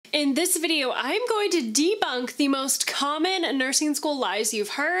In this video, I'm going to debunk the most common nursing school lies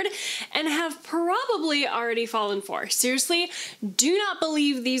you've heard and have probably already fallen for. Seriously, do not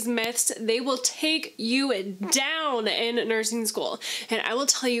believe these myths. They will take you down in nursing school, and I will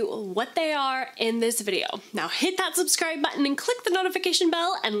tell you what they are in this video. Now hit that subscribe button and click the notification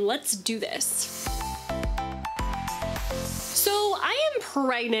bell, and let's do this. So I am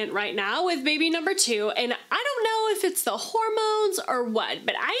pregnant right now with baby number 2, and I don't know if it's the hormones or what,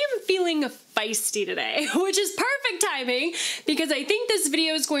 but I am feeling feisty today, which is perfect timing because I think this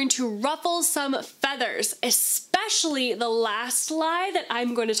video is going to ruffle some feathers, especially the last lie that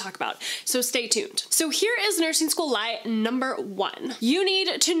I'm going to talk about. So stay tuned. So here is nursing school lie number 1. You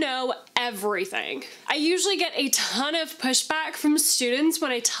need to know everything. I usually get a ton of pushback from students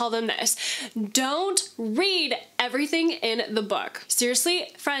when I tell them this. Don't read everything in the book. Seriously,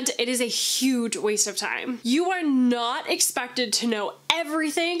 friend, it is a huge waste of time. You are not expected to know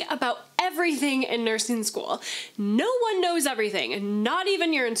everything about everything in nursing school. No one knows everything, not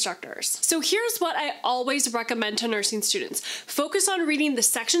even your instructors. So here's what I always recommend to nursing students. Focus on reading the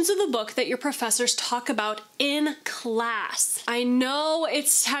sections of the book that your professors talk about in class. I know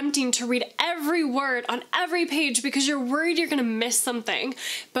it's tempting to read every word on every page because you're worried you're gonna miss something.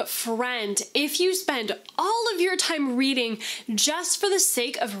 But friend, if you spend all of your time reading just for the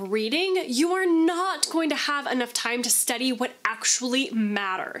sake of reading, you are not going to have enough time to study what actually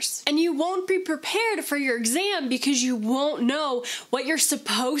matters. And you won't be prepared for your exam because you won't know what you're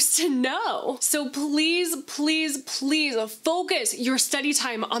supposed to know. So please, please, please focus your study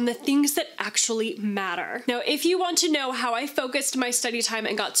time on the things that actually matter. Now, if you want to know how I focused my study time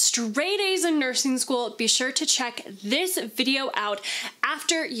and got straight A's in nursing school, be sure to check this video out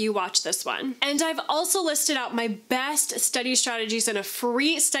after you watch this one. And I've also listed out my best study strategies in a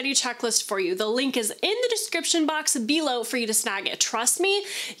free study checklist for you. The link is in the description box below for you to snag it. Trust me,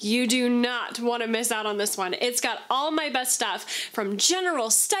 you do not want to miss out on this one. It's got all my best stuff, from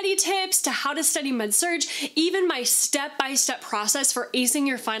general study tips to how to study med-surg, even my step-by-step process for acing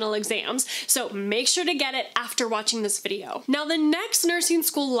your final exams. So make sure to get it after watching this video. Now, the next nursing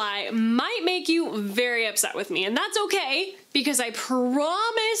school lie might make you very upset with me, and that's okay, because I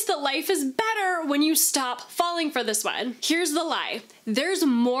promise that life is better when you stop falling for this one. Here's the lie. There's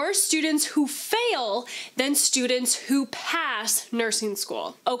more students who fail than students who pass nursing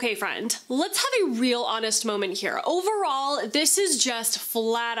school. Okay, friend, let's have a real honest moment here. Overall, this is just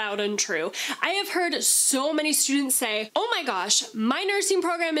flat out untrue. I have heard so many students say, oh my gosh, my nursing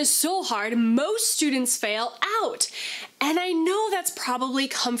program is so hard, most students fail out. And I know that's probably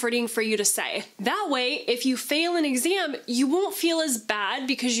comforting for you to say. That way, if you fail an exam, you won't feel as bad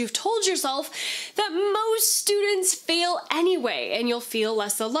because you've told yourself that most students fail anyway, and you'll feel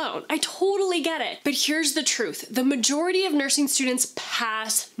less alone. I totally get it. But here's the truth. The majority of nursing students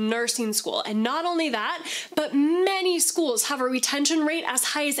pass nursing school. And not only that, but many schools have a retention rate as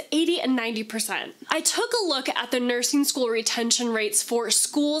high as 80 and 90%. I took a look at the nursing school retention rates for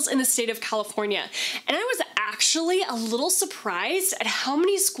schools in the state of California, and I was actually a little surprised at how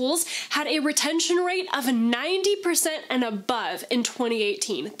many schools had a retention rate of 90% and above in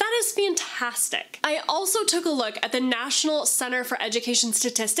 2018. That is fantastic. I also took a look at the National Center for Education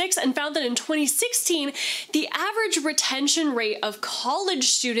Statistics and found that in 2016, the average retention rate of college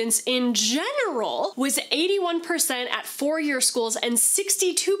students in general was 81% at 4-year schools and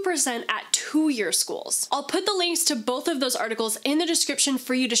 62% at 2-year schools. I'll put the links to both of those articles in the description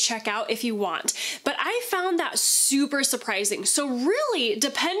for you to check out if you want. But I found that super surprising. So really,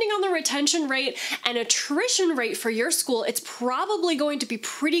 depending on the retention rate and attrition rate for your school, it's probably going to be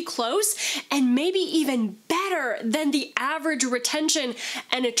pretty close and maybe even better than the average retention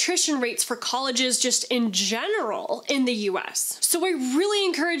and attrition rates for colleges just in general in the US. So I really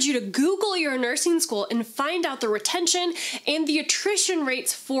encourage you to Google your nursing school and find out the retention and the attrition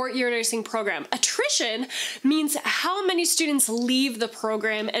rates for your nursing program. Attrition means how many students leave the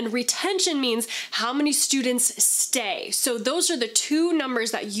program, and retention means how many students stay. So those are the two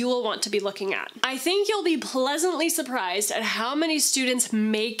numbers that you will want to be looking at. I think you'll be pleasantly surprised at how many students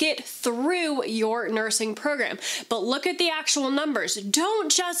make it through your nursing program. But look at the actual numbers.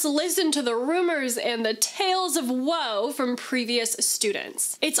 Don't just listen to the rumors and the tales of woe from previous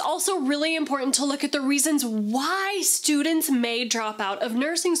students. It's also really important to look at the reasons why students may drop out of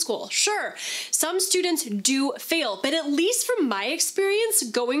nursing school. Sure, some students do fail, but at least from my experience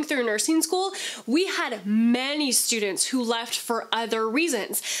going through nursing school, we had many students who left for other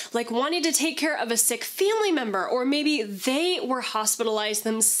reasons, like wanting to take care of a sick family member, or maybe they were hospitalized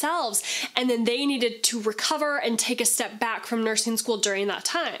themselves and then they needed to recover and take a step back from nursing school during that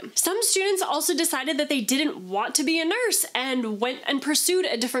time. Some students also decided that they didn't want to be a nurse and went and pursued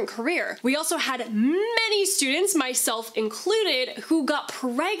a different career. We also had many students, myself included, who got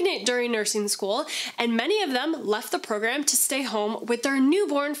pregnant during nursing school, and many of them left the program to stay home with their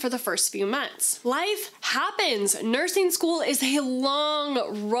newborn for the first few months. Life happens. Nursing school is a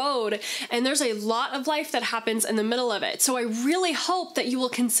long road, and there's a lot of life that happens in the middle of it. So I really hope that you will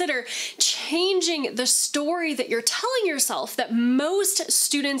consider changing the story that you're telling yourself that most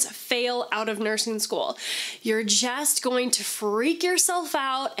students fail out of nursing school. You're just going to freak yourself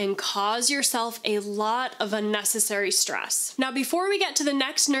out and cause yourself a lot of unnecessary stress. Now, before we get to the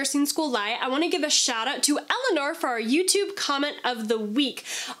next nursing school lie, I want to give a shout out to Eleanor for our YouTube comment of the week.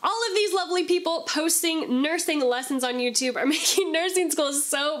 All of these lovely people posting nursing lessons on YouTube are making nursing school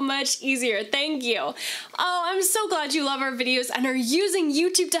so much easier. Thank you. Oh, I'm so glad you love our videos and are using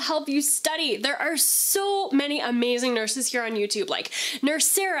YouTube to help you study. There are so many amazing nurses here on YouTube, like Nurse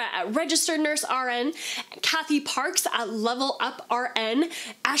Sarah at Registered Nurse RN, Kathy Parks at Level Up RN,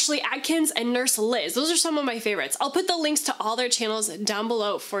 Ashley Adkins, and Nurse Liz. Those are some of my favorites. I'll put the links to all their channels down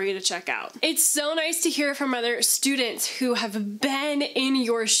below for you to check out. It's so nice to hear from other students who have been in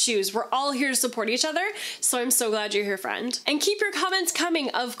your shoes. We're all here to support each other, so I'm so glad you're here, friend. And keep your comments coming,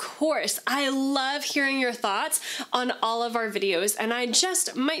 of course. I love hearing your thoughts on all of our videos, and I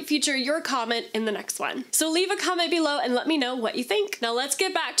just might feature your comment in the next one. So leave a comment below and let me know what you think. Now let's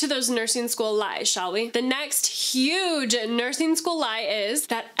get back to those nursing school lies, shall we? The next huge nursing school lie is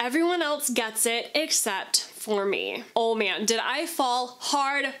that everyone else gets it except for me. Oh man, did I fall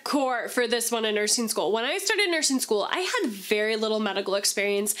hardcore for this one in nursing school. When I started nursing school, I had very little medical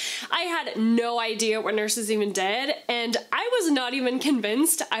experience. I had no idea what nurses even did, and I was not even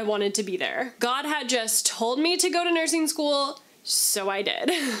convinced I wanted to be there. God had just told me to go to nursing school, so I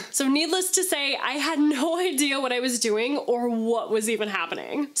did. So needless to say, I had no idea what I was doing or what was even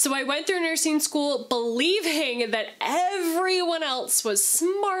happening. So I went through nursing school believing that everyone else was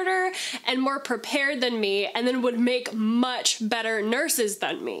smarter and more prepared than me and then would make much better nurses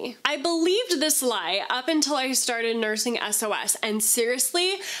than me. I believed this lie up until I started NursingSOS, and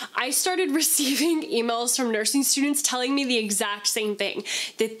seriously, I started receiving emails from nursing students telling me the exact same thing,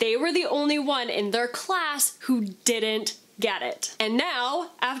 that they were the only one in their class who didn't get it. And now,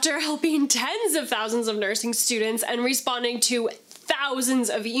 after helping tens of thousands of nursing students and responding to thousands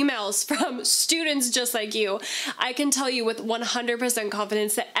of emails from students just like you, I can tell you with 100%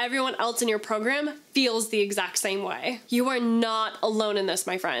 confidence that everyone else in your program feels the exact same way. You are not alone in this,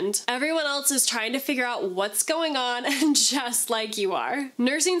 my friend. Everyone else is trying to figure out what's going on just like you are.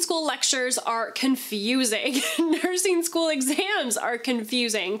 Nursing school lectures are confusing. Nursing school exams are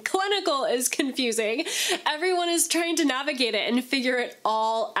confusing. Clinical is confusing. Everyone is trying to navigate it and figure it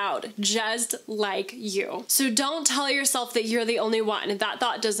all out, just like you. So don't tell yourself that you're the only one. That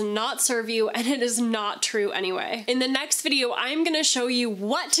thought does not serve you, and it is not true anyway. In the next video, I'm gonna show you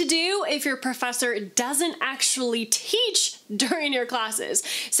what to do if your professor doesn't actually teach during your classes.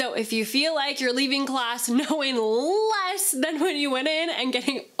 So if you feel like you're leaving class knowing less than when you went in and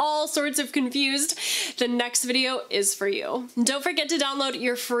getting all sorts of confused, the next video is for you. Don't forget to download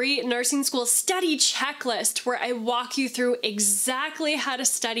your free nursing school study checklist where I walk you through exactly how to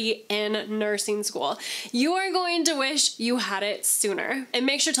study in nursing school. You are going to wish you had it sooner. And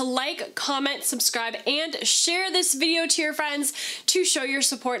make sure to like, comment, subscribe, and share this video to your friends to show your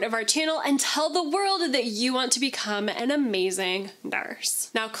support of our channel and tell the world that you want to become an amazing nurse.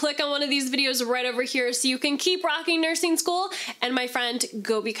 Now click on one of these videos right over here so you can keep rocking nursing school, and my friend,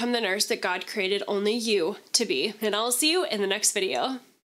 go become the nurse that God created only you to be. And I'll see you in the next video.